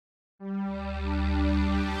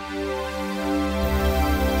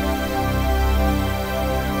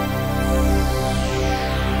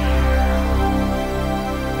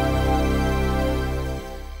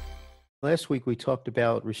last week we talked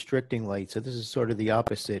about restricting light. So this is sort of the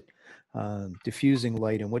opposite, diffusing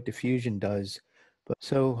light and what diffusion does.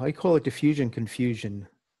 So I call it diffusion confusion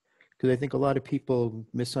because I think a lot of people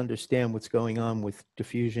misunderstand what's going on with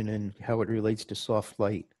diffusion and how it relates to soft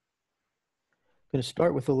light. I'm going to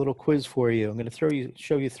start with a little quiz for you. I'm going to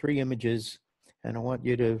show you 3 images, and I want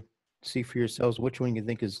you to see for yourselves which one you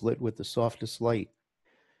think is lit with the softest light.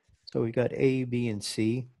 So we got A, B, and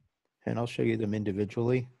C, and I'll show you them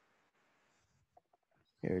individually.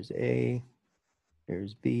 Here's A,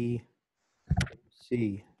 there's B,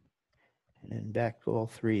 C, and then back to all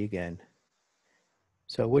 3 again.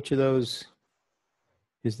 So which of those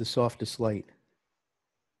is the softest light?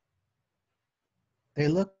 They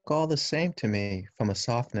look all the same to me from a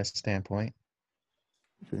softness standpoint.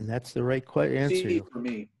 And that's the right answer. C for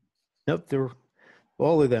me. Nope, they're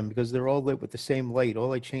all of them because they're all lit with the same light.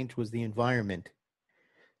 All I changed was the environment.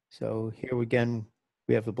 So here again,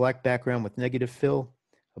 we have a black background with negative fill,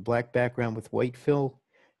 a black background with white fill,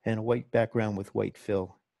 and a white background with white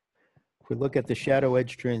fill. If we look at the shadow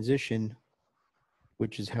edge transition,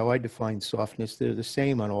 which is how I define softness, they're the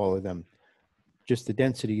same on all of them. Just the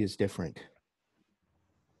density is different.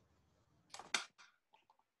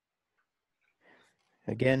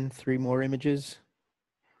 Again, 3 more images.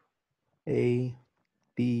 A,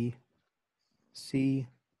 B, C,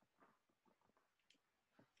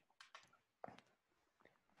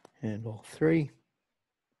 and all 3.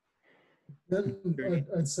 Then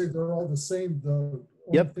I'd say they're all the same. The only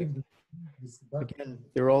Yep. thing is the background. Again,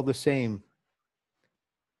 they're all the same.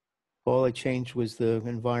 All I changed was the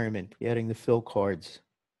environment, adding the fill cards.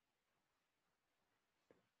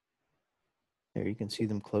 There you can see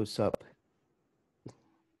them close up.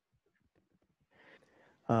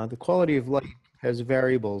 The quality of light has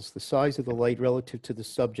variables, the size of the light relative to the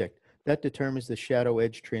subject. That determines the shadow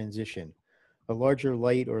edge transition. A larger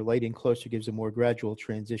light or lighting closer gives a more gradual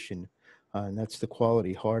transition, and that's the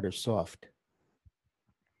quality, hard or soft.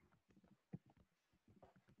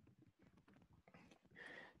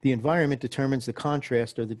 The environment determines the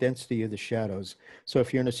contrast or the density of the shadows. So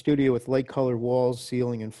if you're in a studio with light colored walls,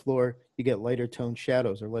 ceiling, and floor, you get lighter toned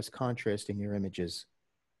shadows or less contrast in your images.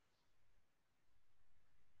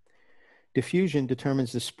 Diffusion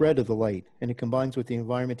determines the spread of the light, and it combines with the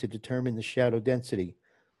environment to determine the shadow density.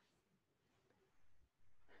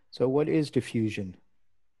 So what is diffusion?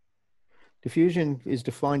 Diffusion is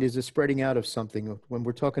defined as the spreading out of something. When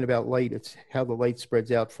we're talking about light, it's how the light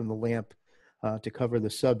spreads out from the lamp to cover the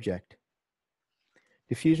subject.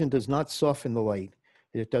 Diffusion does not soften the light.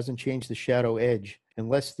 It doesn't change the shadow edge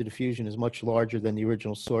unless the diffusion is much larger than the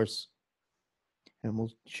original source. And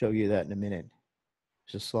we'll show you that in a minute.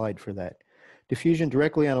 There's a slide for that. Diffusion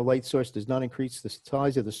directly on a light source does not increase the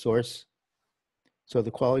size of the source, so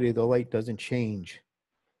the quality of the light doesn't change.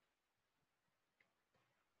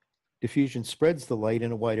 Diffusion spreads the light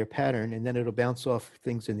in a wider pattern, and then it'll bounce off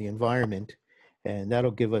things in the environment, and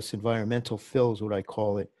that'll give us environmental fills, what I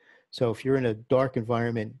call it. So if you're in a dark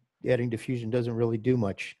environment, adding diffusion doesn't really do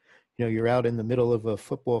much. You know, you're out in the middle of a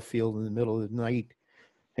football field in the middle of the night,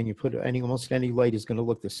 and you put almost any light is going to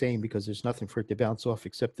look the same because there's nothing for it to bounce off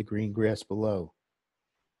except the green grass below.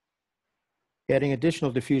 Adding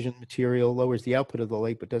additional diffusion material lowers the output of the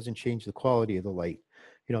light but doesn't change the quality of the light.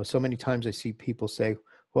 You know, so many times I see people say,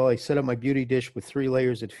 well, I set up my beauty dish with 3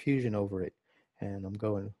 layers of diffusion over it. And I'm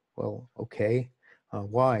going, well, okay,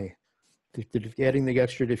 why? Adding the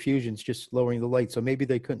extra diffusion is just lowering the light. So maybe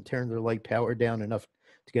they couldn't turn their light power down enough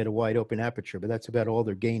to get a wide open aperture, but that's about all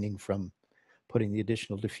they're gaining from putting the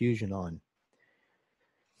additional diffusion on.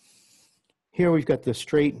 Here we've got the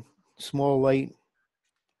straight, small light.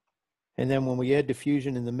 And then when we add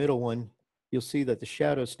diffusion in the middle one, you'll see that the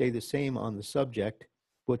shadows stay the same on the subject.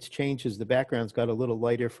 What's changed is the background's got a little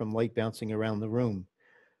lighter from light bouncing around the room.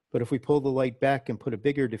 But if we pull the light back and put a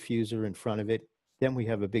bigger diffuser in front of it, then we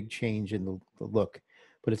have a big change in the look.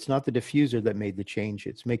 But it's not the diffuser that made the change.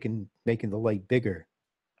 It's making the light bigger.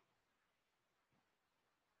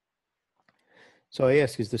 So I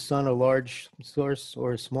ask, is the sun a large source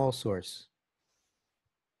or a small source?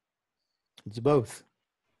 It's both.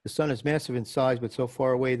 The sun is massive in size, but so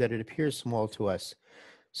far away that it appears small to us.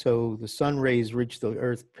 So the sun rays reach the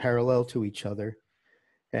earth parallel to each other,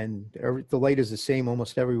 and the light is the same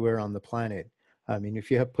almost everywhere on the planet. I mean,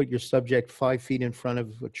 if you put your subject 5 feet in front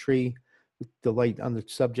of a tree, the light on the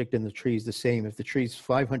subject and the tree is the same. If the tree is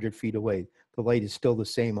 500 feet away, the light is still the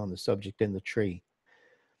same on the subject and the tree.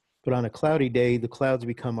 But on a cloudy day, the clouds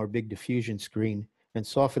become our big diffusion screen and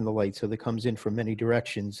soften the light so that it comes in from many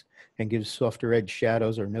directions and gives softer edge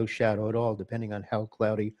shadows or no shadow at all, depending on how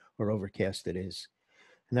cloudy or overcast it is.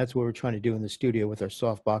 And that's what we're trying to do in the studio with our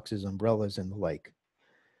soft boxes, umbrellas, and the like.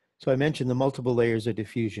 So I mentioned the multiple layers of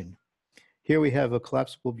diffusion. Here we have a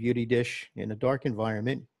collapsible beauty dish in a dark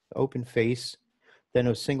environment, open face, then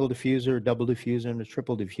a single diffuser, a double diffuser, and a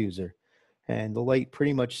triple diffuser. And the light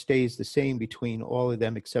pretty much stays the same between all of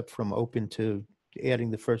them except from open to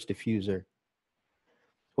adding the first diffuser.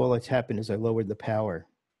 All that's happened is I lowered the power.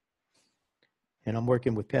 And I'm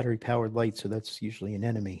working with battery-powered lights, so that's usually an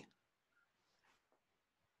enemy.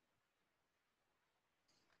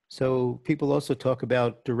 So people also talk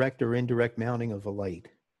about direct or indirect mounting of a light.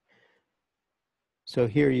 So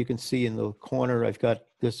here you can see in the corner, I've got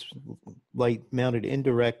this light mounted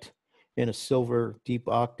indirect in a silver deep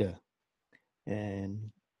octa.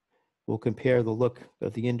 And we'll compare the look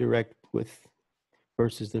of the indirect with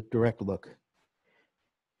versus the direct look.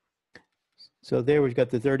 So there we've got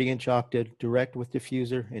the 30-inch octa, direct with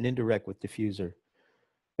diffuser and indirect with diffuser.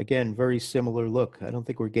 Again, very similar look. I don't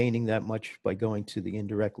think we're gaining that much by going to the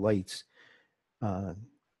indirect lights. I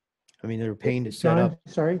mean, they're a pain to set up.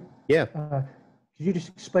 Sorry. Yeah. Could you just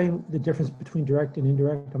explain the difference between direct and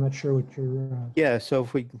indirect? I'm not sure what you're. Yeah. So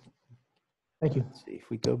if we, Thank you. let's see, if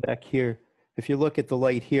we go back here, if you look at the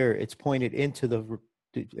light here, it's pointed into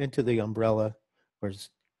the umbrella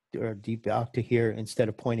or deep octa here instead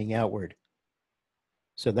of pointing outward.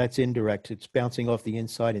 So that's indirect. It's bouncing off the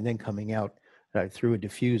inside and then coming out through a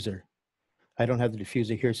diffuser. I don't have the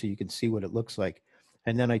diffuser here so you can see what it looks like.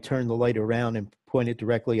 And then I turn the light around and point it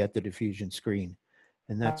directly at the diffusion screen.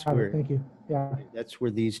 And that's where, Thank you. Yeah. that's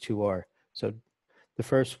where these two are. So the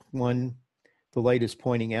first one, the light is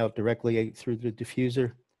pointing out directly through the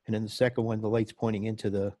diffuser. And then the second one, the light's pointing into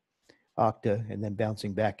the octa and then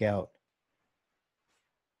bouncing back out.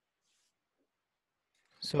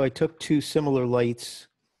 So I took two similar lights,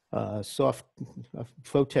 a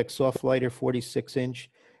Photech soft lighter 46-inch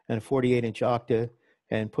and a 48-inch octa,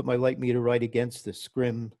 and put my light meter right against the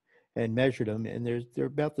scrim and measured them. And they're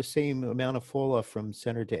about the same amount of fall off from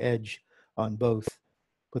center to edge on both,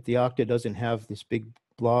 but the octa doesn't have this big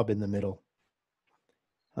blob in the middle.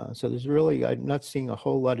 So there's really, I'm not seeing a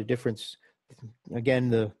whole lot of difference. Again,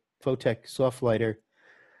 the Photech soft lighter,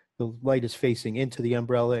 the light is facing into the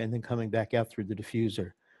umbrella and then coming back out through the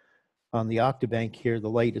diffuser. On the Octabank here, the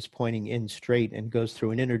light is pointing in straight and goes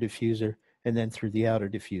through an inner diffuser and then through the outer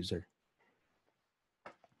diffuser.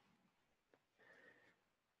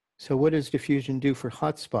 So what does diffusion do for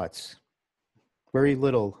hotspots? Very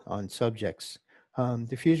little on subjects.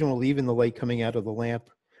 Diffusion will even the light coming out of the lamp,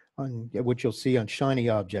 which you'll see on shiny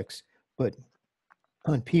objects, but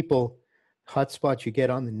on people, hotspots you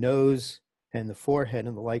get on the nose and the forehead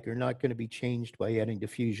and the like are not going to be changed by adding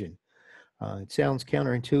diffusion. It sounds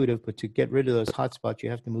counterintuitive, but to get rid of those hotspots, you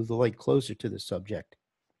have to move the light closer to the subject.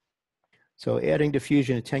 So adding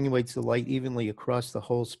diffusion attenuates the light evenly across the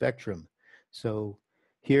whole spectrum. So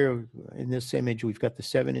here in this image, we've got the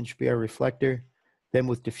 7-inch bare reflector, then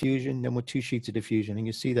with diffusion, then with 2 sheets of diffusion. And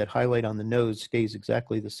you see that highlight on the nose stays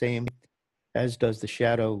exactly the same, as does the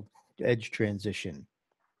shadow edge transition.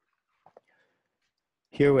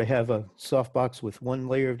 Here we have a softbox with 1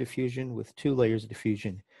 layer of diffusion with 2 layers of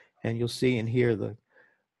diffusion. And you'll see in here the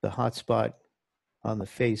hotspot on the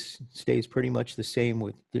face stays pretty much the same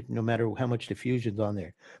with no matter how much diffusion's on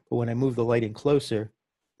there. But when I move the light in closer,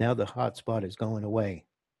 now the hotspot is going away.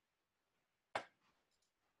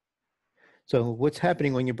 So what's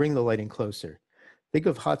happening when you bring the light in closer? Think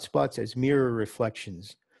of hotspots as mirror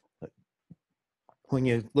reflections. When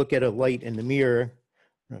you look at a light in the mirror, I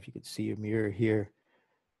don't know if you can see a mirror here,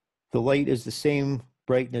 the light is the same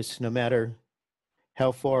brightness no matter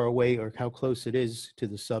how far away or how close it is to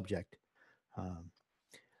the subject.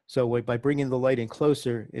 So by bringing the light in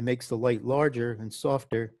closer, it makes the light larger and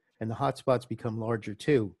softer, and the hotspots become larger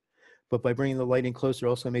too. But by bringing the light in closer,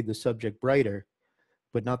 also made the subject brighter,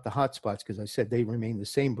 but not the hotspots, because I said they remain the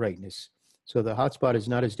same brightness. So the hotspot is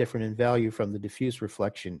not as different in value from the diffuse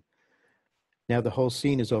reflection. Now the whole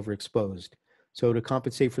scene is overexposed. So to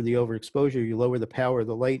compensate for the overexposure, you lower the power of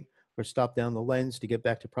the light or stop down the lens to get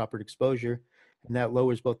back to proper exposure. And that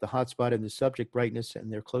lowers both the hotspot and the subject brightness,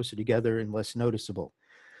 and they're closer together and less noticeable.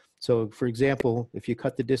 So for example, if you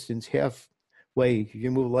cut the distance halfway, if you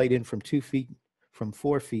move light in from 2 feet, from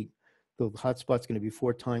 4 feet, the hotspot's going to be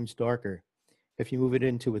 4 times darker. If you move it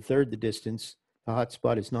into 1/3 the distance, the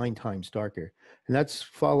hotspot is 9 times darker. And that's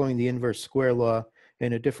following the inverse square law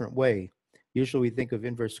in a different way. Usually we think of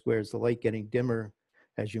inverse square as the light getting dimmer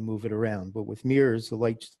as you move it around. But with mirrors, the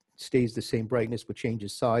light stays the same brightness but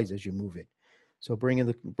changes size as you move it. So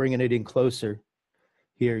bringing it in closer,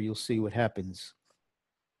 here you'll see what happens.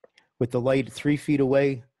 With the light 3 feet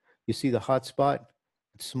away, you see the hot spot.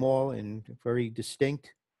 It's small and very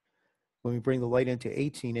distinct. When we bring the light into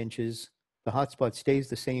 18 inches, the hotspot stays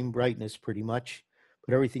the same brightness pretty much,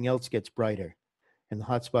 but everything else gets brighter. And the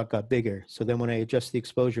hotspot got bigger. So then when I adjust the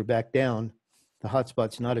exposure back down, the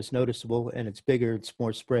hotspot's not as noticeable and it's bigger, it's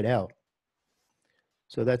more spread out.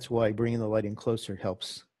 So that's why bringing the light in closer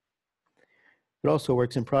helps. It also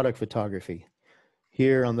works in product photography.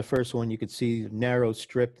 Here on the first one, you can see narrow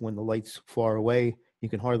strip when the light's far away. You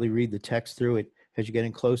can hardly read the text through it. As you get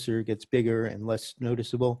in closer, it gets bigger and less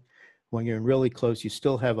noticeable. When you're in really close, you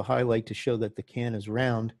still have a highlight to show that the can is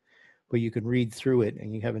round, but you can read through it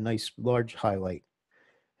and you have a nice large highlight.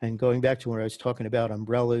 And going back to where I was talking about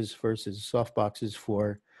umbrellas versus softboxes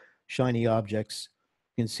for shiny objects,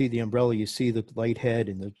 you can see the umbrella, you see the light head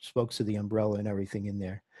and the spokes of the umbrella and everything in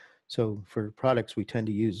there. So for products, we tend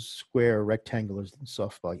to use square, rectangular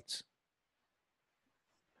soft lights.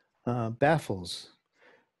 Baffles.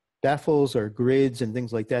 Baffles are grids and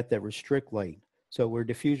things like that that restrict light. So where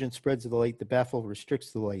diffusion spreads the light, the baffle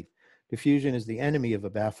restricts the light. Diffusion is the enemy of a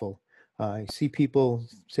baffle. I see people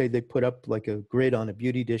say they put up like a grid on a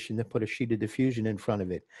beauty dish and they put a sheet of diffusion in front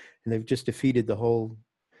of it. And they've just defeated the whole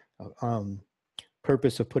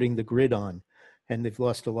purpose of putting the grid on. And they've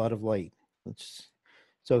lost a lot of light.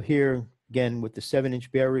 So here, again, with the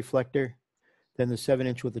 7-inch bare reflector, then the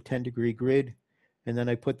 7-inch with a 10-degree grid, and then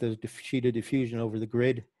I put the sheet of diffusion over the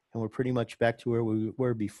grid, and we're pretty much back to where we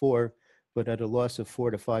were before, but at a loss of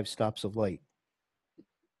 4 to 5 stops of light.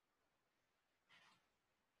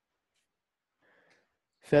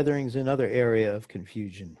 Feathering is another area of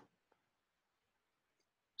confusion.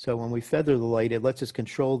 So when we feather the light, it lets us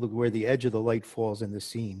control where the edge of the light falls in the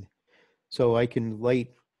scene. So I can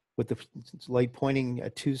light with the light pointing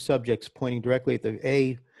at 2 subjects pointing directly at the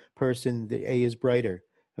A person, the A is brighter.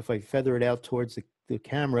 If I feather it out towards the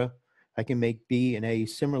camera, I can make B and A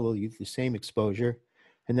similarly the same exposure.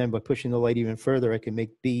 And then by pushing the light even further, I can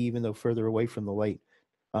make B, even though further away from the light,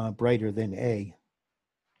 brighter than A.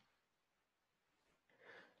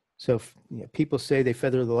 So people say they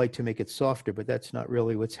feather the light to make it softer, but that's not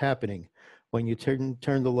really what's happening. When you turn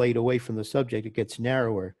the light away from the subject, it gets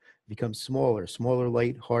narrower, becomes smaller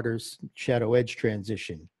light, harder shadow edge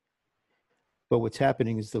transition. But what's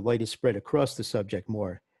happening is the light is spread across the subject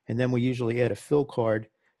more. And then we usually add a fill card,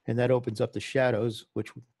 and that opens up the shadows,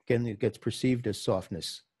 which again, it gets perceived as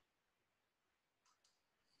softness.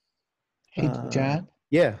 Hey, John.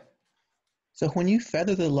 Yeah. So when you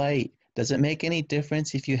feather the light, does it make any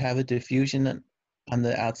difference if you have a diffusion on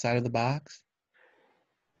the outside of the box?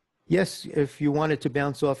 Yes, if you want it to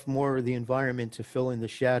bounce off more of the environment to fill in the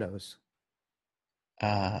shadows.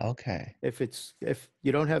 Okay. If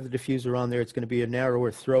you don't have the diffuser on there, it's going to be a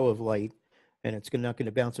narrower throw of light, and it's not going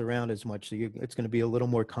to bounce around as much. So it's going to be a little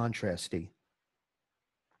more contrasty.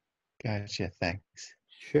 Gotcha. Thanks.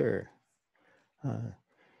 Sure.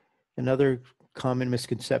 Another common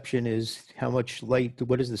misconception is how much light,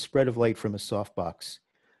 what is the spread of light from a softbox?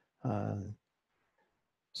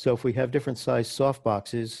 So if we have different size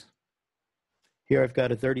softboxes, here I've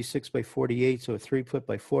got a 36 by 48, so a 3 foot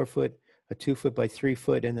by 4 foot, a 2 foot by 3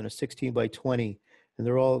 foot, and then a 16 by 20. And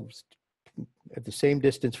they're all at the same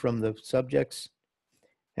distance from the subjects.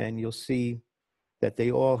 And you'll see that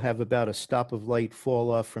they all have about a stop of light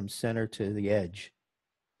fall off from center to the edge,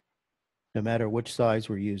 no matter which size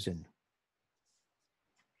we're using.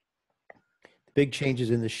 The big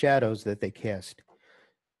changes in the shadows that they cast.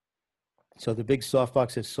 So the big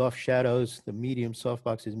softbox has soft shadows, the medium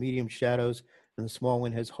softbox has medium shadows, and the small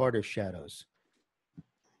one has harder shadows.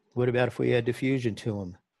 What about if we add diffusion to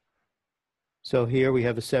them? So here we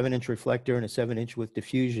have a 7-inch reflector and a 7-inch with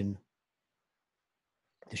diffusion.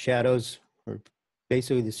 The shadows are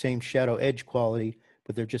basically the same shadow edge quality,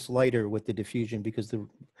 but they're just lighter with the diffusion because the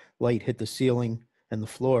light hit the ceiling and the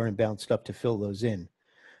floor and bounced up to fill those in.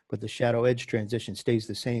 But the shadow edge transition stays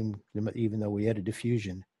the same even though we added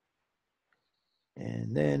diffusion.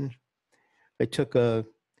 And then I took a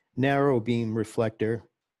narrow beam reflector.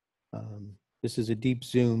 This is a deep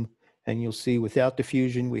zoom, and you'll see without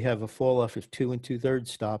diffusion, we have a fall off of 2 2/3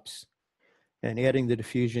 stops. And adding the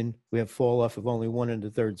diffusion, we have fall off of only 1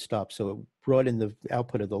 1/3 stops. So it brought in the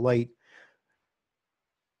output of the light.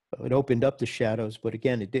 It opened up the shadows, but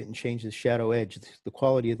again, it didn't change the shadow edge. The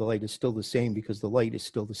quality of the light is still the same because the light is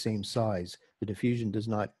still the same size. The diffusion does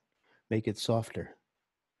not make it softer.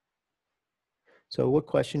 So what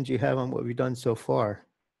questions do you have on what we've done so far?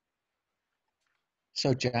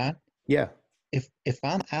 So, John, Yeah. if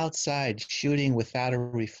I'm outside shooting without a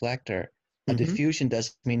reflector, a diffusion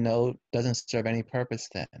doesn't serve any purpose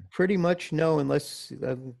then. Pretty much no, unless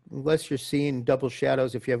you're seeing double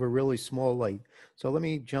shadows if you have a really small light. So let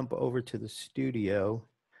me jump over to the studio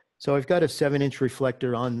So I've got a 7-inch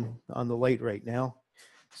reflector on the light right now.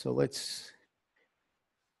 So let's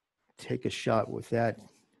take a shot with that.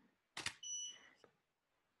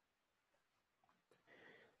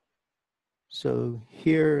 So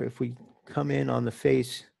here, if we come in on the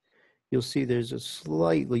face, you'll see there's a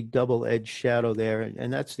slightly double-edged shadow there,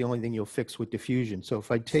 and that's the only thing you'll fix with diffusion. So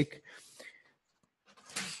if I take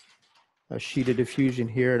a sheet of diffusion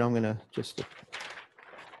here, and I'm going to just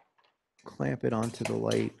clamp it onto the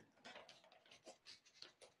light.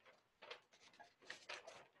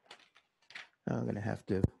 I'm going to have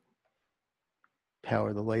to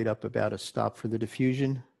power the light up about a stop for the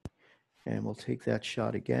diffusion, and we'll take that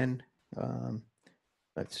shot again.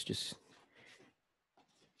 Let's just,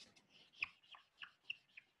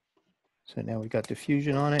 so now we got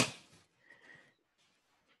diffusion on it.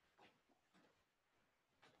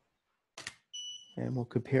 And we'll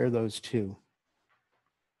compare those two.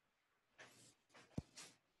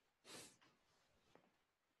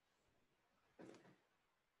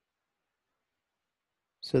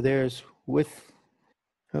 So there's with,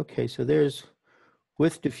 okay, so there's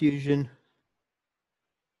with diffusion,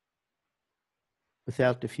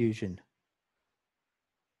 without diffusion.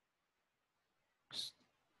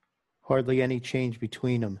 Hardly any change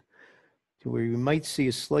between them. Where you might see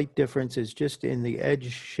a slight difference is just in the edge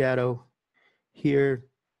shadow. Here,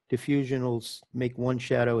 diffusion will make one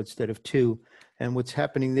shadow instead of two. And what's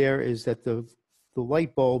happening there is that the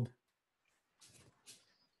light bulb,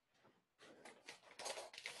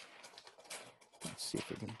 let's see if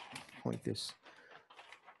I can point this.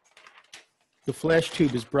 The flash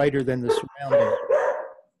tube is brighter than the surrounding.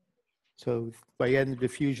 So by adding the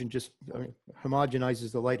diffusion, just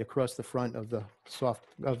homogenizes the light across the front of the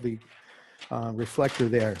reflector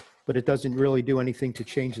there, but it doesn't really do anything to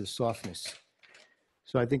change the softness.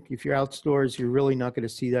 So I think if you're outdoors, you're really not going to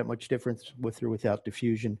see that much difference with or without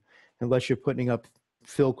diffusion, unless you're putting up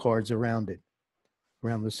fill cards around it,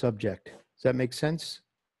 around the subject. Does that make sense?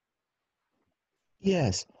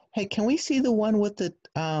 Yes. Hey, can we see the one with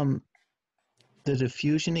the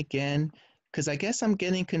diffusion again? Because I guess I'm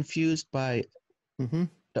getting confused by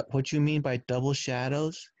what you mean by double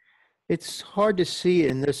shadows. It's hard to see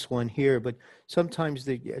in this one here, but sometimes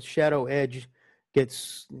the shadow edge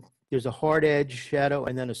gets, there's a hard edge shadow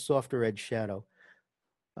and then a softer edge shadow.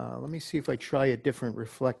 Let me see if I try a different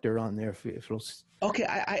reflector on there. If it'll. Okay,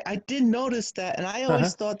 I did notice that, and I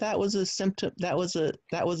always thought that was a symptom. That was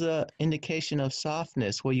a indication of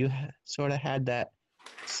softness, where you sort of had that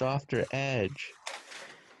softer edge.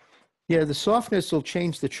 Yeah, the softness will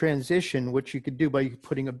change the transition, which you could do by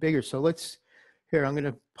putting a bigger. So let's, here, I'm going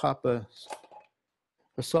to pop a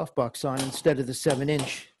softbox on instead of the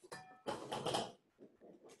 7-inch.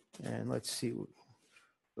 And let's see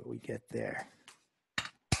what we get there.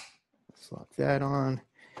 Let's lock that on.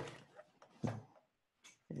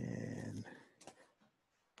 And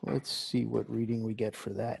let's see what reading we get for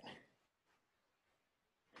that.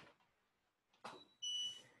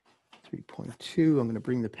 3.2, I'm going to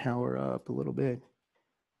bring the power up a little bit.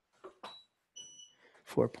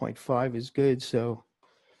 4.5 is good, so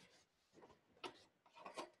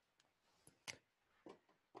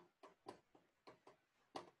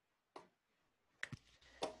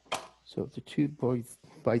the 2x3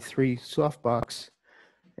 softbox,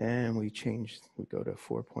 and we go to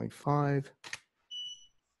 4.5.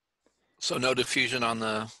 So no diffusion on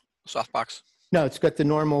the softbox? No, it's got the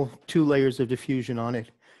normal 2 layers of diffusion on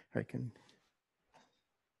it. I can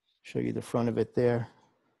show you the front of it there.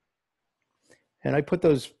 And I put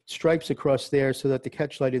those stripes across there so that the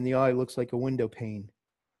catchlight in the eye looks like a window pane.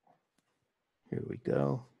 Here we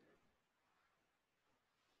go.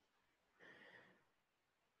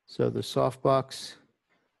 So the softbox,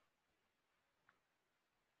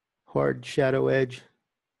 hard shadow edge,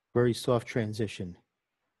 very soft transition.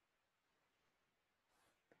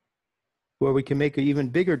 Where we can make an even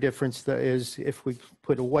bigger difference is if we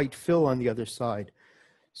put a white fill on the other side.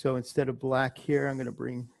 So instead of black here, I'm going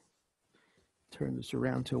to turn this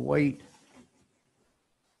around to white.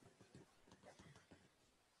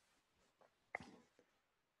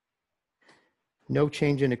 No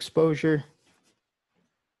change in exposure.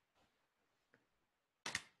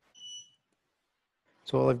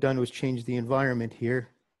 So all I've done was change the environment here.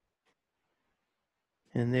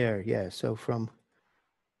 And there, yeah, so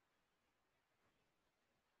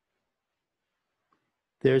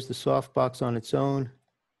there's the softbox on its own.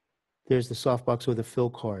 There's the softbox with a fill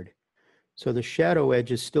card. So the shadow edge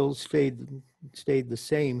has still stayed the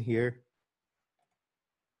same here.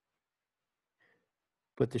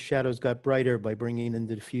 But the shadows got brighter by bringing in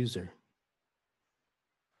the diffuser.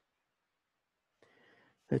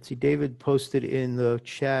 Let's see, David posted in the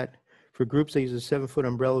chat, for groups that use a 7-foot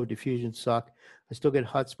umbrella diffusion sock, I still get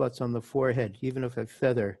hot spots on the forehead, even if I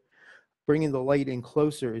feather. Bringing the light in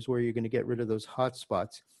closer is where you're going to get rid of those hot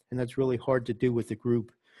spots. And that's really hard to do with the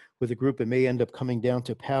group. With a group, it may end up coming down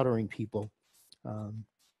to powdering people.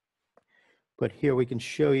 But here we can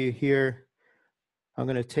show you here. I'm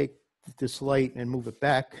going to take this light and move it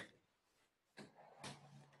back.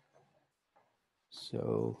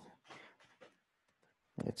 So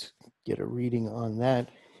let's get a reading on that.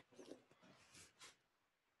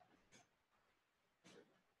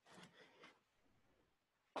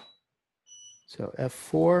 So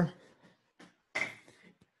F4.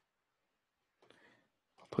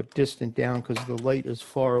 Put distant down because the light is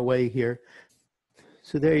far away here.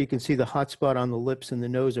 So there you can see the hot spot on the lips and the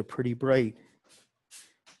nose are pretty bright.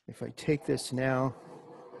 If I take this now,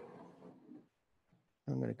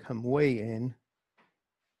 I'm going to come way in.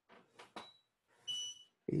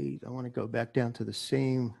 8, I want to go back down to the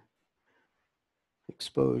same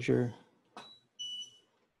exposure.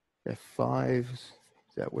 F5, is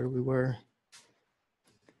that where we were?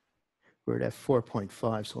 We're at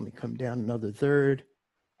F4.5, so let me come down another third.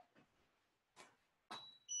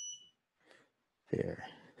 There.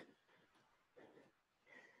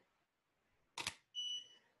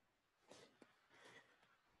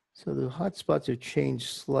 So the hot spots have changed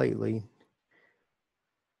slightly.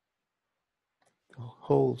 The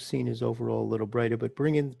whole scene is overall a little brighter, but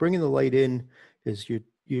bringing the light in is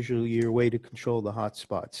usually your way to control the hot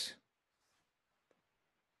spots.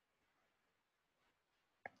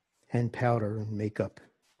 And powder and makeup.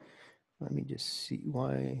 Let me just see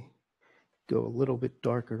why. Go a little bit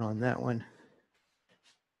darker on that one.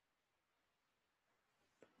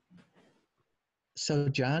 So,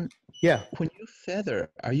 John, Yeah. when you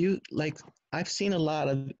feather, are you like, I've seen a lot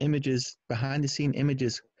of images, behind the scene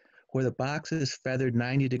images, where the box is feathered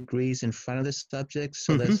 90 degrees in front of the subject.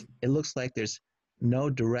 So it looks like there's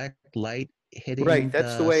no direct light hitting Right,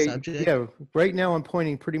 that's the the way. subject. Yeah, right now I'm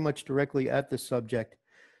pointing pretty much directly at the subject.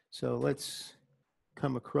 So let's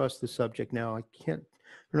come across the subject now. I don't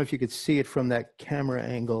know if you could see it from that camera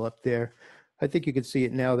angle up there. I think you can see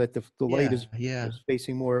it now that the light is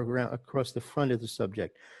facing more around across the front of the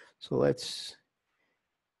subject. So let's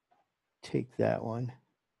take that one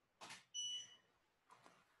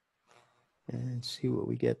and see what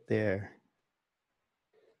we get there.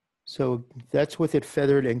 So that's with it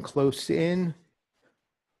feathered and close in.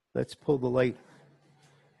 Let's pull the light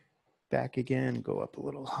back again, go up a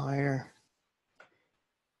little higher.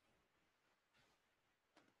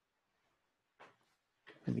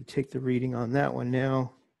 Let me take the reading on that one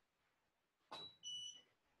now.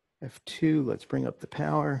 F2, let's bring up the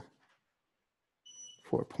power.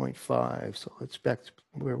 4.5, so let's back to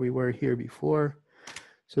where we were here before.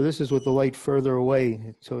 So this is with the light further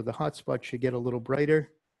away. So the hot spot should get a little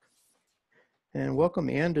brighter. And welcome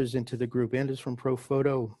Anders into the group. Anders from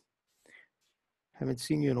ProPhoto. Haven't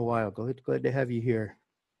seen you in a while. Glad to have you here.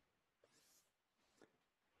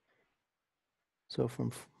 So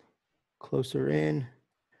from closer in,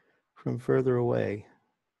 from further away.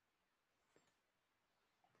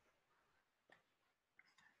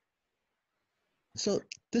 So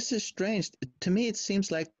this is strange. To me, it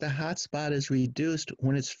seems like the hot spot is reduced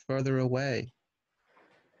when it's further away.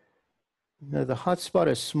 No, the hot spot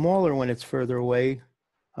is smaller when it's further away,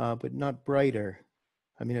 but not brighter.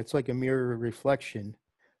 I mean, it's like a mirror reflection.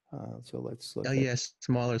 So let's look. Oh, yes,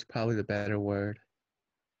 smaller is probably the better word.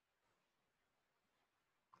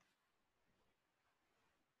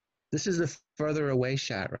 This is the further away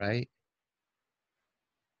shot, right?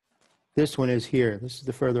 This one is here. This is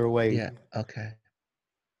the further away. Yeah, okay.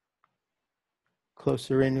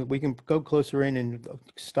 Closer in. We can go closer in and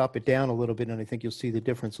stop it down a little bit, and I think you'll see the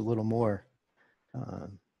difference a little more.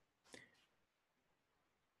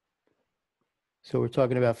 So we're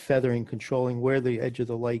talking about feathering, controlling where the edge of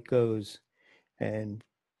the light goes. And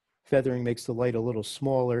feathering makes the light a little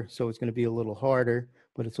smaller, so it's going to be a little harder,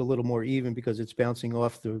 but it's a little more even because it's bouncing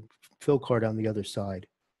off the fill card on the other side.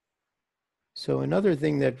 So another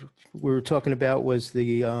thing that we were talking about was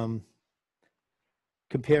the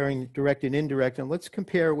comparing direct and indirect. And let's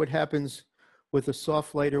compare what happens with a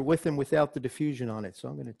soft lighter with and without the diffusion on it. So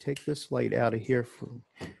I'm going to take this light out of here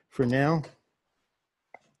for now.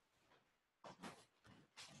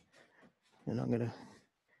 And I'm going to...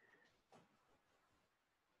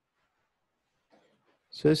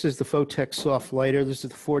 So this is the Photech soft lighter. This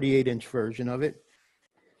is the 48-inch version of it.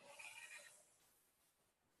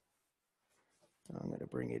 I'm going to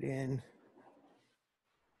bring it in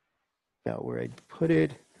about where I'd put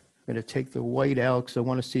it. I'm going to take the white out because I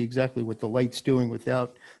want to see exactly what the light's doing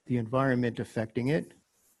without the environment affecting it.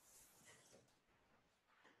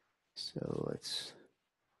 So let's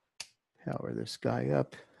power this guy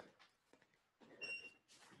up.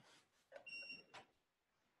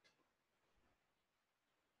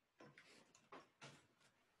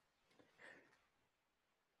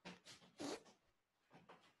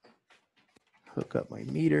 Hook up my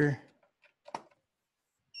meter.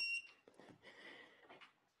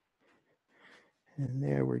 And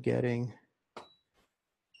there we're getting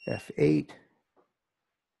F8.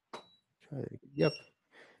 Yep,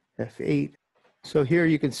 F8. So here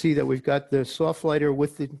you can see that we've got the soft lighter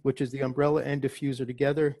with the, which is the umbrella and diffuser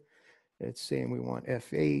together. It's saying we want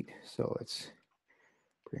F8. So let's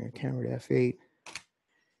bring our camera to F8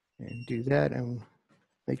 and do that and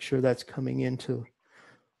make sure that's coming into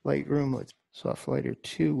Lightroom. Let's soft lighter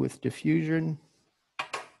 2 with diffusion.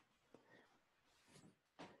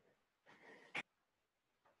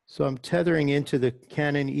 So I'm tethering into the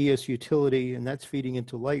Canon EOS utility, and that's feeding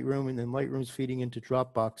into Lightroom, and then Lightroom's feeding into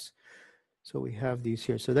Dropbox. So we have these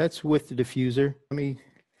here. So that's with the diffuser. Let me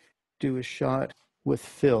do a shot with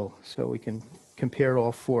fill so we can compare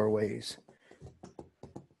all 4 ways.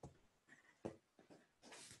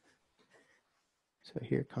 So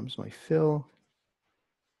here comes my fill,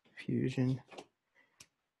 diffusion.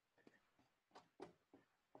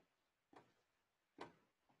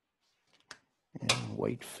 And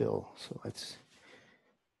white fill. So let's,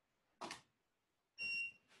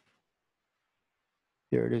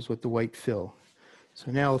 there it is with the white fill. So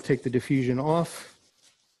now I'll take the diffusion off.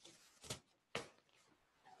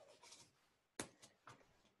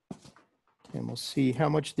 And we'll see how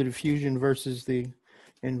much the diffusion versus the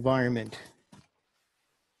environment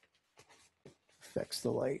affects the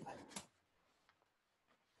light.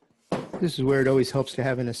 This is where it always helps to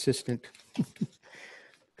have an assistant.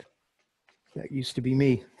 That used to be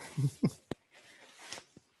me.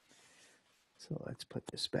 So let's put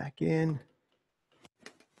this back in.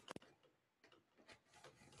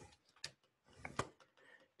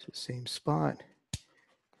 To the same spot.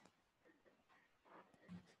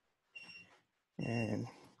 And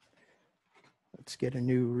let's get a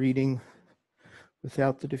new reading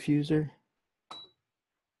without the diffuser.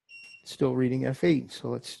 Still reading F8, so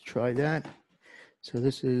let's try that. So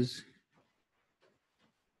this is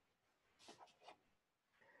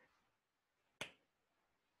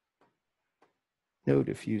no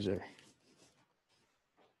diffuser.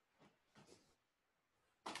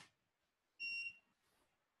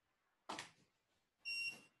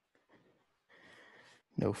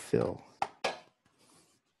 No fill.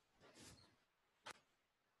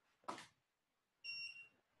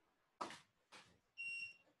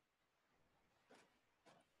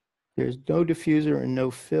 There's no diffuser and no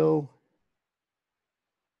fill.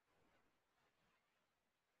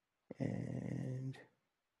 And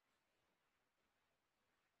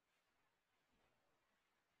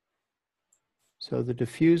so the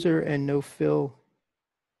diffuser and no fill.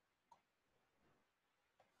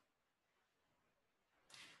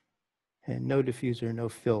 And no diffuser, no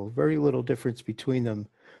fill. Very little difference between them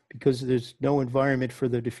because there's no environment for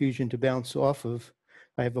the diffusion to bounce off of.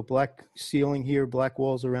 I have a black ceiling here, black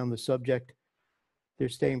walls around the subject. They're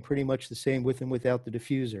staying pretty much the same with and without the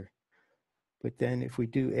diffuser. But then if we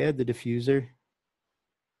do add the diffuser,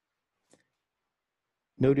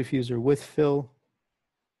 no diffuser with fill,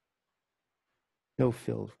 no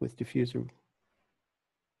fill with diffuser,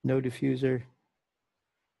 no diffuser,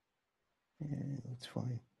 and that's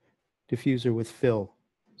fine. Diffuser with fill.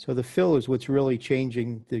 So the fill is what's really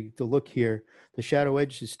changing the look here. The shadow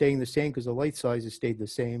edge is staying the same because the light size has stayed the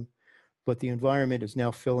same, but the environment is now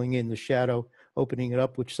filling in the shadow, opening it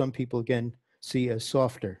up, which some people again see as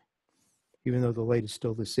softer, even though the light is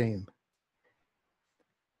still the same.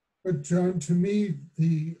 But John, to me,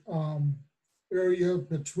 the area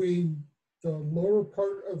between the lower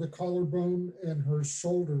part of the collarbone and her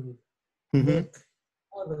shoulder look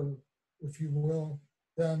hotter, if you will,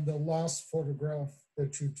 than the last photograph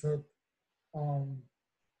that you took.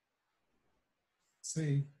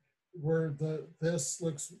 See, where this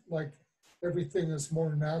looks like everything is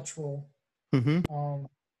more natural. And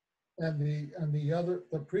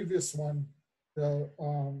the previous one,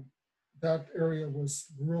 that area was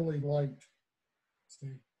really light.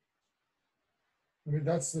 See, I mean,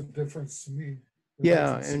 that's the difference to me.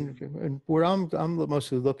 Yeah, and where I'm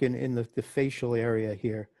mostly looking in the facial area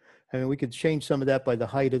here. I mean, we could change some of that by the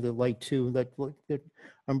height of the light too. That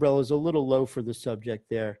umbrella is a little low for the subject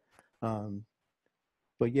there.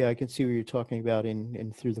 But yeah, I can see what you're talking about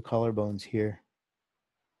in through the collarbones here.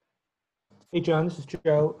 Hey, John, this is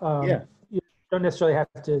Joe. Yeah. You don't necessarily have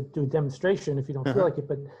to do a demonstration if you don't feel like it,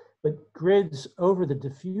 but grids over the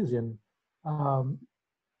diffusion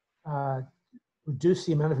reduce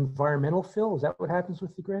the amount of environmental fill? Is that what happens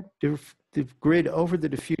with the grid? The grid over the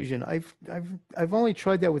diffusion. I've only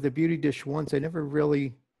tried that with a beauty dish once. I never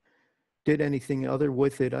really did anything other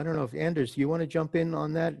with it. I don't know if Anders, you want to jump in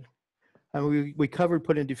on that? I mean, we covered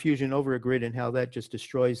putting diffusion over a grid and how that just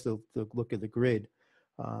destroys the look of the grid.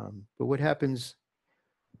 But what happens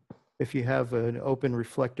if you have an open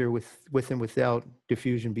reflector with and without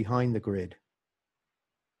diffusion behind the grid?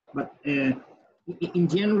 But in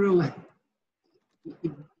general,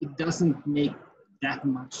 it doesn't make that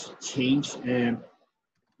much change.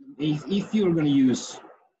 If you're going to use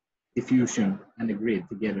diffusion and a grid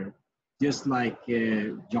together, just like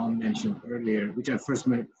John mentioned earlier, which first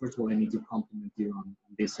of all, I need to compliment you on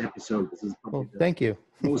this episode. This is probably thank you.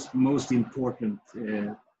 most important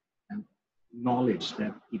knowledge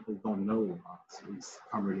that people don't know about is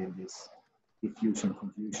covered in this diffusion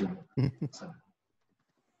confusion. So,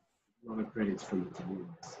 a lot of credits for you to do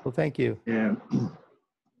this. Well, thank you.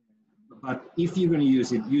 But if you're going to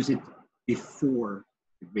use it before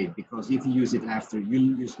the grid, because if you use it after,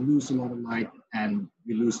 you just lose a lot of light and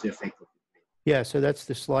you lose the effect of the grid. Yeah, so that's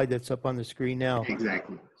the slide that's up on the screen now.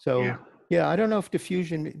 Exactly. So yeah, I don't know if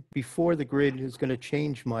diffusion before the grid is going to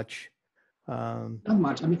change much. Not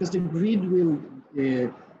much, because the grid will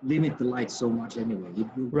limit the light so much anyway. It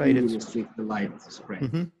will really restrict the light spread,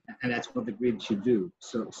 and that's what the grid should do.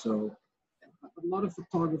 So a lot of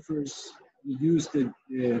photographers use the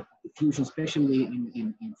diffusion, especially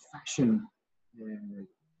in fashion,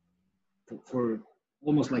 for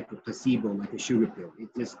almost like a placebo, like a sugar pill.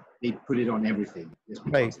 They put it on everything just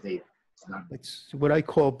because it's what I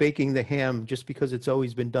call baking the ham, just because it's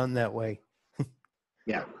always been done that way.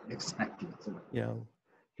 Yeah, exactly. So, you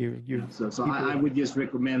know, so I would just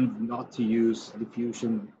recommend not to use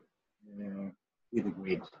diffusion with a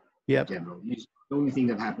grid. Yep. In general. The only thing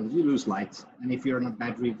that happens, you lose light, and if you're on a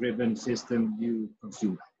battery-driven system, you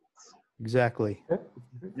consume light. Exactly.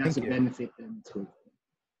 That's a benefit, and it's good.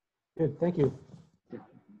 Good, thank you.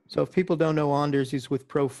 So if people don't know Anders, he's with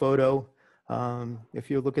ProPhoto. If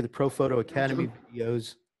you look at the ProPhoto Academy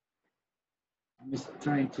videos. I'm just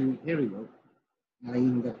trying to, here we go. I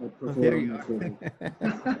even got my ProPhoto. There you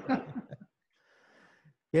are.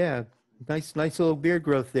 Yeah, nice little beard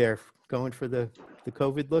growth there, going for the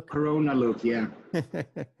COVID look. Corona look, yeah.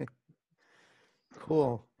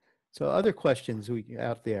 Cool. So other questions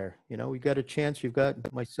out there, we got a chance. You've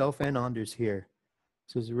got myself and Anders here.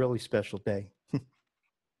 This is a really special day.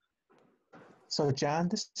 So John,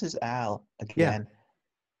 this is Al again. Yeah.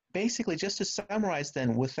 Basically, just to summarize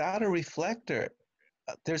then, without a reflector,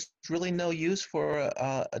 there's really no use for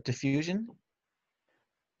a diffusion?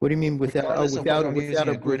 What do you mean without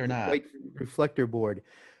a grid or not? Reflector board?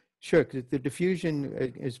 Sure, because the diffusion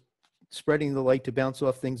is spreading the light to bounce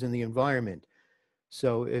off things in the environment.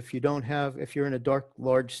 So if you're in a dark,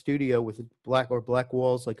 large studio with black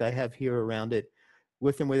walls like I have here around it,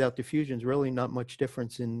 with and without diffusion is really not much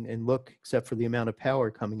difference in look, except for the amount of power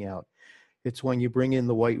coming out. It's when you bring in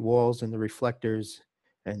the white walls and the reflectors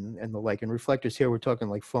and the like. And reflectors here, we're talking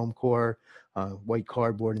like foam core, white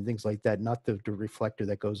cardboard and things like that, not the reflector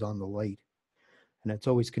that goes on the light. And it's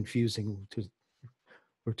always confusing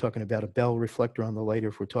we're talking about a Bell reflector on the light, or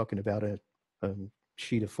if we're talking about a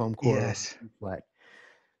sheet of foam core. Yes. Flat.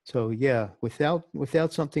 So yeah, without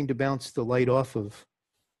something to bounce the light off of,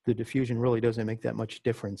 the diffusion really doesn't make that much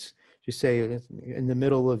difference. Just say in the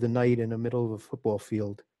middle of the night, in the middle of a football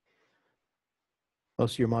field,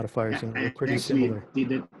 most of your modifiers are pretty similar.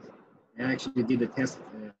 I actually did a test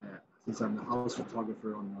since I'm the house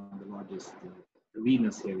photographer on the largest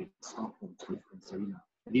arenas here in Stockholm, Arena.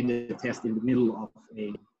 I did a test in the middle of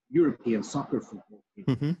a European soccer football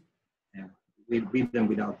field. With and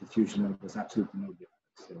without diffusion, it was absolutely no difference.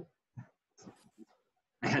 So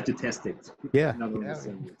I had to test it. Yeah.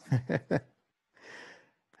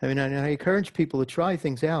 I mean, I encourage people to try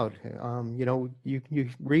things out. You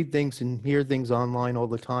read things and hear things online all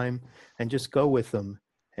the time, and just go with them.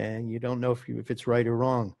 And you don't know if it's right or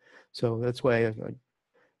wrong. So that's why,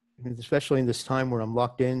 especially in this time where I'm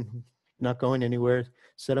locked in, not going anywhere,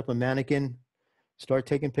 set up a mannequin, start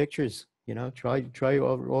taking pictures. Try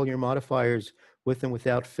all your modifiers with and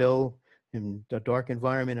without fill, in a dark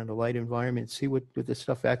environment and a light environment. See what this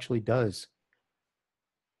stuff actually does.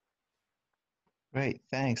 Great,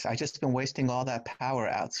 thanks. I just been wasting all that power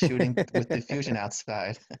out shooting with diffusion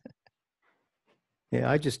outside. Yeah,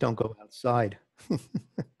 I just don't go outside.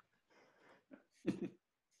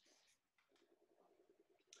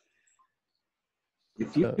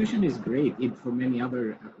 Diffusion is great for many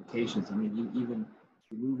other applications. I mean, you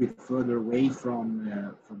move it further away from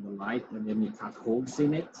the light, and then you cut holes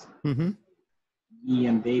in it. Mm-hmm. Me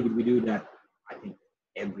and David, we do that. I think,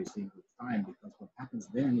 every single time, because what happens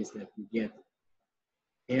then is that you get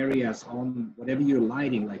areas on whatever you're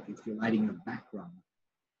lighting, like if you're lighting a background,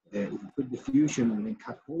 if you put diffusion and then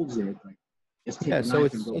cut holes in it, like just take Yeah, a so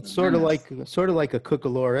knife and go it's sort of like a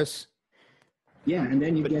cucaloris, yeah, and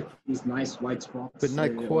then you but- get these nice white spots, but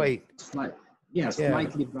not quite. Yeah.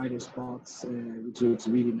 Slightly brighter spots, which looks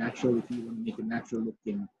really natural if you want to make a natural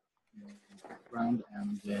looking background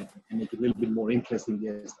and make it a little bit more interesting.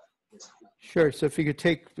 Yes, Sure. So if you could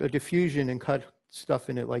take a diffusion and cut stuff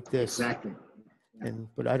in it like this, exactly.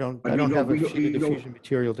 but I don't But we go- have a we go- sheet we of go- diffusion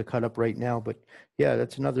material to cut up right now. But yeah,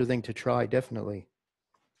 that's another thing to try, definitely.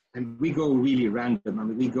 And we go really random. I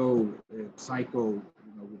mean, we go psycho,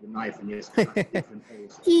 with a knife and just cut different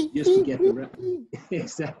holes, just to get the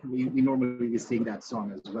exactly. We normally sing that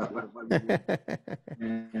song as well.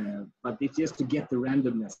 But it's just to get the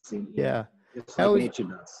randomness in. Yeah. Just How like is- nature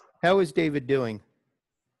does. How is David doing?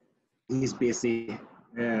 He's busy.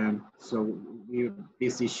 So we're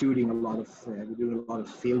busy shooting a lot of. We're doing a lot of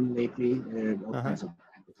film lately, all kinds of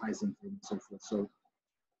advertising film and so forth. So.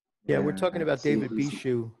 Yeah, we're talking about so David he's-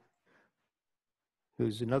 Bishu,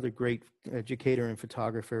 who's another great educator and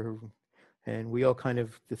photographer. And we all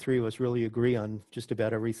the three of us really agree on just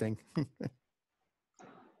about everything.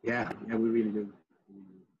 Yeah, we really do.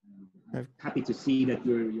 I'm happy to see that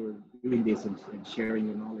you're doing this and sharing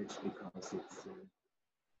your knowledge, because it's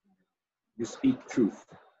you speak truth.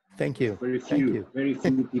 Thank you. Very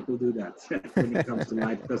few people do that when it comes to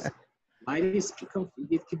light, because light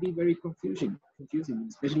it can be very confusing,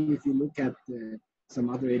 especially if you look at some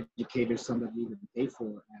other educators, some that we even pay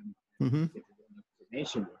for, and get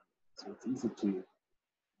information. So it's easy to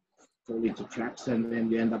fall into traps, and then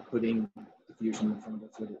you end up putting diffusion in front of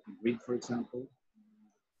the grid, for example.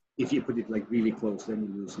 If you put it like really close, then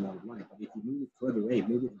you lose a lot of light. But if you move it further away,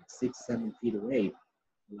 move it like 6-7 feet away,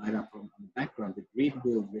 light up on the background, the grid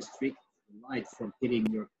will restrict the light from hitting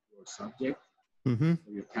your subject, or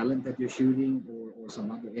your talent that you're shooting, or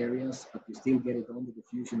some other areas, but you still get it on the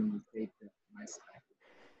diffusion and you create that nice effect.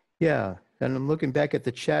 Yeah, and I'm looking back at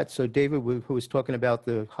the chat. So David, who was talking about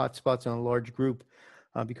the hot spots on a large group,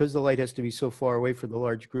 because the light has to be so far away for the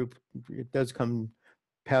large group, it does come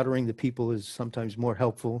powdering the people is sometimes more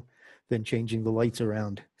helpful than changing the lights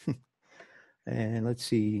around. And let's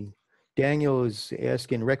see, Daniel is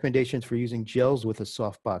asking recommendations for using gels with a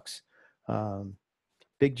softbox.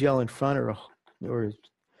 Big gel in front or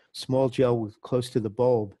small gel close to the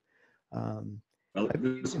bulb. Well,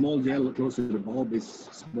 the small gel close to the bulb is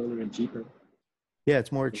smaller and cheaper. Yeah,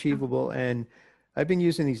 it's more achievable. And I've been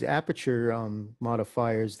using these aperture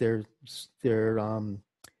modifiers. They're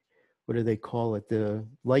what do they call it? The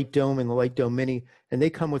Light Dome and the Light Dome Mini. And they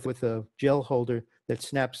come with a gel holder that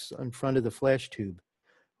snaps in front of the flash tube,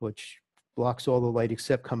 which blocks all the light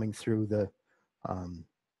except coming through the,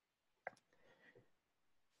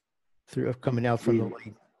 coming out from the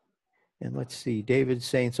light. And let's see, David's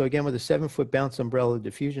saying, so again, with a 7-foot bounce umbrella, the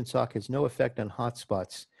diffusion sock has no effect on hot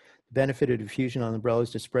spots. The benefit of diffusion on the umbrella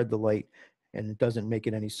is to spread the light, and it doesn't make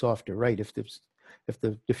it any softer, right? If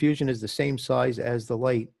the diffusion is the same size as the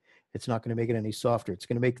light, it's not going to make it any softer. It's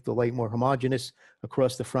going to make the light more homogeneous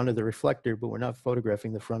across the front of the reflector, but we're not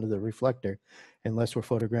photographing the front of the reflector unless we're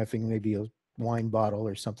photographing maybe a wine bottle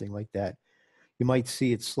or something like that. You might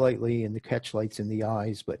see it slightly in the catch lights in the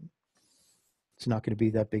eyes, but it's not going to be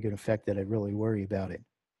that big an effect that I really worry about it.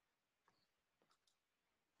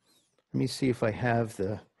 Let me see if I have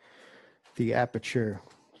the aperture,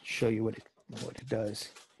 show you what it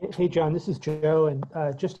does. Hey, John, this is Joe. And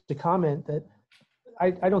just to comment that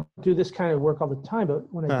I don't do this kind of work all the time,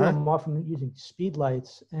 but when I do, I'm often using speed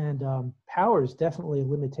lights, and power is definitely a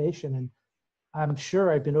limitation. And I'm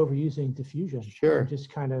sure I've been overusing diffusion. Sure. I'm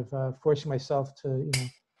just kind of forcing myself to,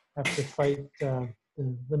 have to fight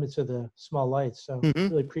the limits of the small lights. So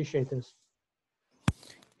really appreciate this.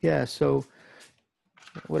 Yeah, so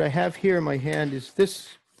what I have here in my hand is this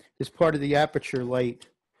is part of the aperture light,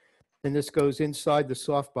 and this goes inside the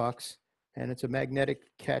softbox, and it's a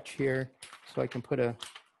magnetic catch here, so I can put a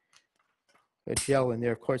gel in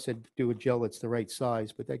there. Of course, I'd do a gel that's the right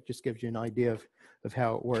size, but that just gives you an idea of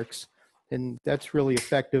how it works. And that's really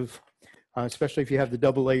effective, especially if you have the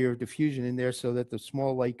double layer of diffusion in there, so that the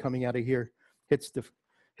small light coming out of here hits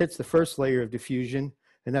the first layer of diffusion,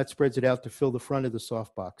 and that spreads it out to fill the front of the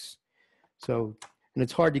softbox. So, and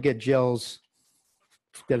it's hard to get gels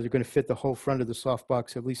that are going to fit the whole front of the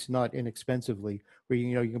softbox, at least not inexpensively, where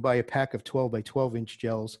you can buy a pack of 12 by 12 inch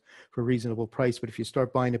gels for a reasonable price, but if you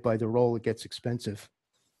start buying it by the roll, it gets expensive.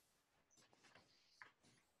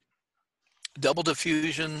 Double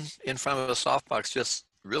diffusion in front of a softbox just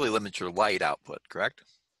really limits your light output, correct?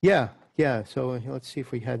 Yeah, Yeah, so let's see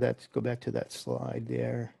if we had that, go back to that slide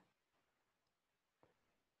there.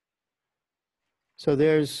 So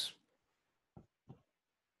there's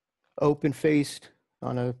open-faced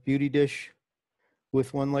on a beauty dish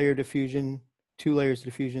with 1 layer diffusion, 2 layers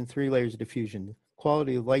diffusion, 3 layers diffusion.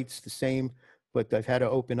 Quality of light's the same, but I've had to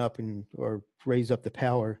open up or raise up the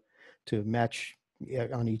power to match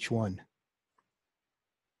on each one.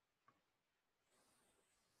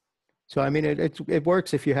 So I mean, it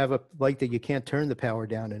works if you have a light that you can't turn the power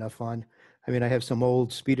down enough on. I mean, I have some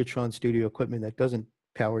old Speedotron studio equipment that doesn't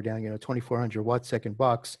power down, 2400 watt second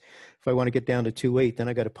box. If I want to get down to 2.8, then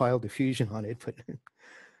I got to pile diffusion on it. But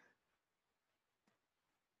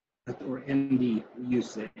or ND,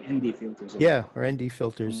 use ND filters. Yeah, or ND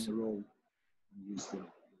filters. Use the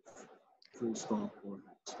full stop or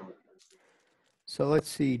stop. So let's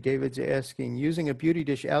see, David's asking, using a beauty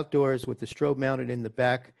dish outdoors with the strobe mounted in the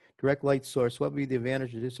back, direct light source, what would be the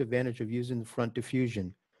advantage or disadvantage of using the front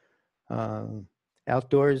diffusion?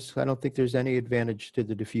 Outdoors, I don't think there's any advantage to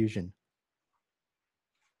the diffusion.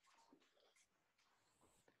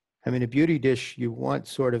 I mean, a beauty dish, you want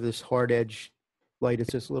sort of this hard edge light.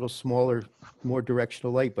 It's this little smaller, more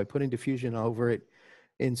directional light. By putting diffusion over it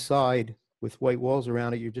inside with white walls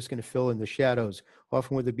around it, you're just going to fill in the shadows.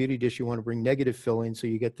 Often with a beauty dish, you want to bring negative fill in so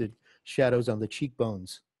you get the shadows on the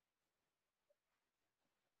cheekbones.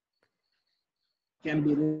 Can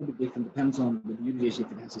be a little bit different, depends on the beauty dish,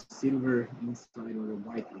 if it has a silver inside or a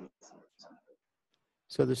white inside.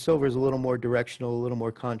 So the silver is a little more directional, a little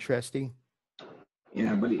more contrasty.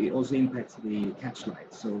 Yeah, but it also impacts the catch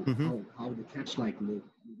light. So how the catch light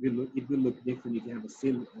it will look different if you have a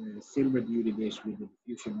silver beauty dish with the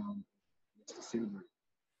diffusion on just the silver.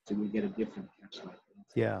 So we'll get a different catch light.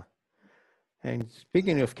 Yeah. And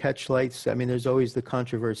speaking of catch lights, I mean, there's always the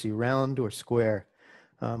controversy, round or square.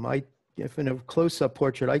 If in a close-up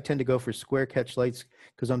portrait, I tend to go for square catch lights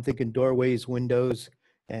because I'm thinking doorways, windows,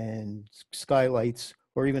 and skylights,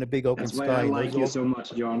 or even a big open sky. That's why I like you so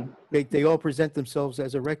much, John. They all present themselves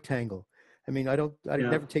as a rectangle. I mean, I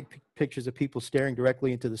never take pictures of people staring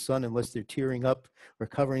directly into the sun unless they're tearing up or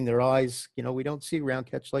covering their eyes. We don't see round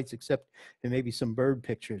catch lights except in maybe some bird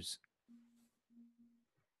pictures.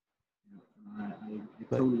 I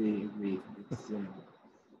totally agree.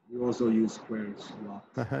 We also use squares a lot,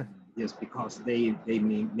 just because they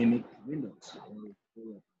mimic windows.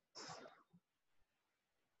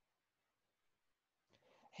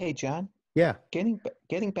 Hey, John. Yeah. Getting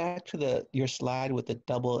back to your slide with the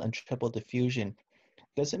double and triple diffusion,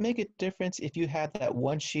 does it make a difference if you have that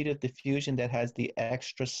one sheet of diffusion that has the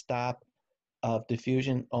extra stop of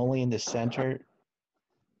diffusion only in the center?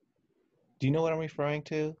 Do you know what I'm referring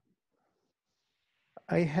to?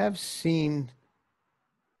 I have seen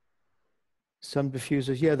some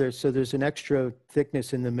diffusers. Yeah, there's an extra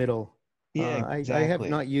thickness in the middle. Yeah, exactly. I have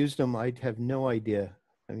not used them. I have no idea.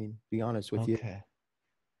 I mean, be honest with you.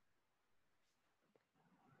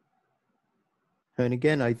 And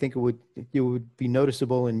again, I think it would be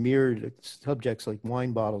noticeable in mirrored subjects like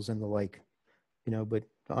wine bottles and the like, but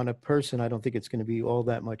on a person, I don't think it's going to be all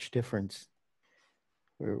that much difference.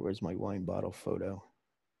 Where's my wine bottle photo?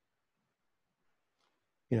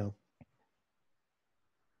 An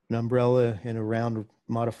umbrella in a round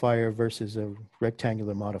modifier versus a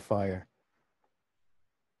rectangular modifier.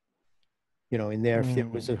 In there, if there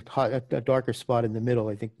was a darker spot in the middle,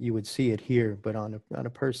 I think you would see it here, but on a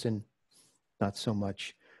person, not so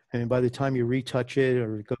much. I mean, by the time you retouch it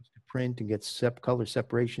or it goes to print and gets color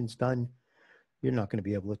separations done, you're not going to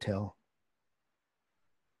be able to tell.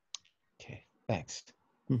 Okay, thanks.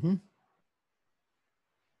 Yeah,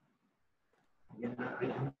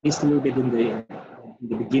 I missed a little bit in the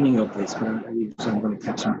beginning of this, but I'm going to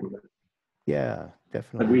catch up with it. Yeah,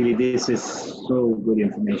 definitely. But really, this is so good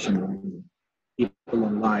information. People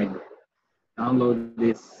online, download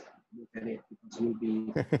this, look at it, because you'll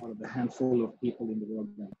be one of the handful of people in the world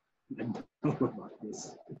that know about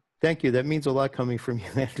this. Thank you. That means a lot coming from you,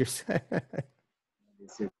 Anders.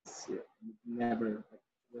 This is never,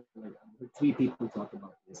 like 3 people talk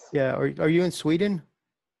about this. Yeah. Are you in Sweden?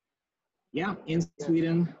 Yeah, in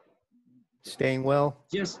Sweden. Staying well?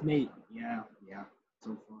 Just me. Yeah.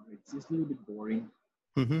 So far, it's just a little bit boring.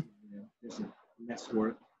 There's less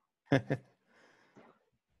work. I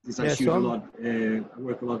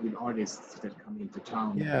work a lot with artists that come into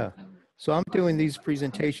town. Yeah. So I'm doing these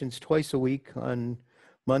presentations twice a week on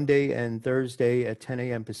Monday and Thursday at 10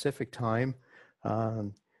 a.m. Pacific time.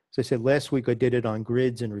 As I said, last week I did it on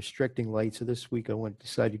grids and restricting light. So this week I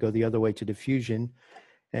decided to go the other way to diffusion.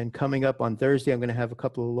 And coming up on Thursday, I'm going to have a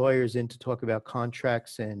couple of lawyers in to talk about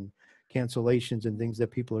contracts and cancellations and things that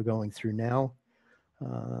people are going through now.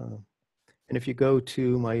 And if you go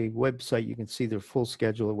to my website, you can see the full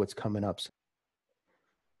schedule of what's coming up. So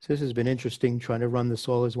this has been interesting, trying to run this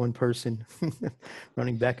all as one person,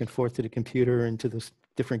 running back and forth to the computer and to the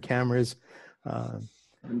different cameras. I'm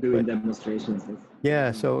doing demonstrations.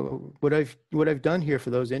 Yeah, so what I've done here for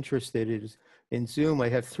those interested is in Zoom, I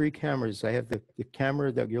have 3 cameras. I have the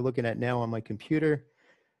camera that you're looking at now on my computer,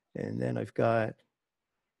 and then I've got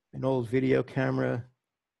an old video camera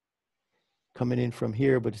coming in from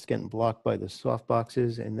here, but it's getting blocked by the soft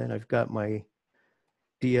boxes. And then I've got my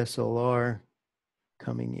DSLR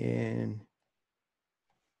coming in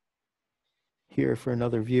here for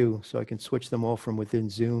another view, so I can switch them all from within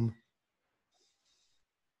Zoom.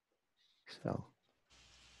 So,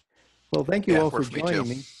 well, thank you all for joining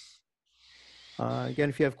me. Again,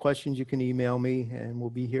 if you have questions, you can email me, and we'll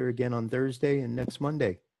be here again on Thursday and next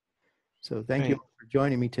Monday. So thank you all for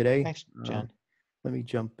joining me today. Thanks, John. Let me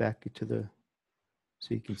jump back to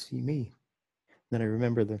so you can see me. Then I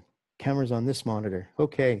remember the camera's on this monitor.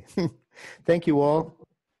 Okay. Thank you all.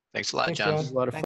 Thanks a lot, Thanks, John. John. A lot of fun.